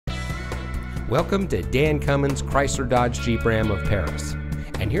Welcome to Dan Cummins Chrysler Dodge Jeep Ram of Paris.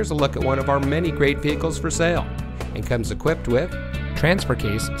 And here's a look at one of our many great vehicles for sale. And comes equipped with transfer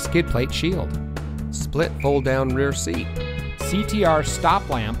case skid plate shield, split fold down rear seat, CTR stop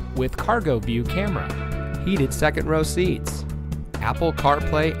lamp with cargo view camera, heated second row seats, Apple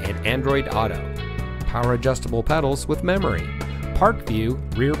CarPlay and Android Auto, power adjustable pedals with memory, park view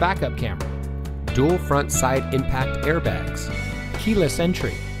rear backup camera, dual front side impact airbags, keyless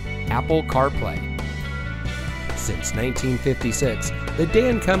entry, Apple CarPlay. Since 1956, the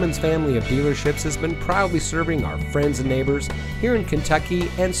Dan Cummins family of dealerships has been proudly serving our friends and neighbors here in Kentucky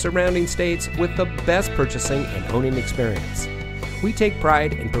and surrounding states with the best purchasing and owning experience. We take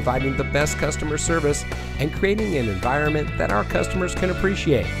pride in providing the best customer service and creating an environment that our customers can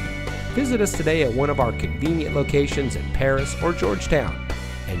appreciate. Visit us today at one of our convenient locations in Paris or Georgetown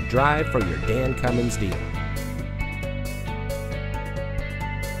and drive for your Dan Cummins deal.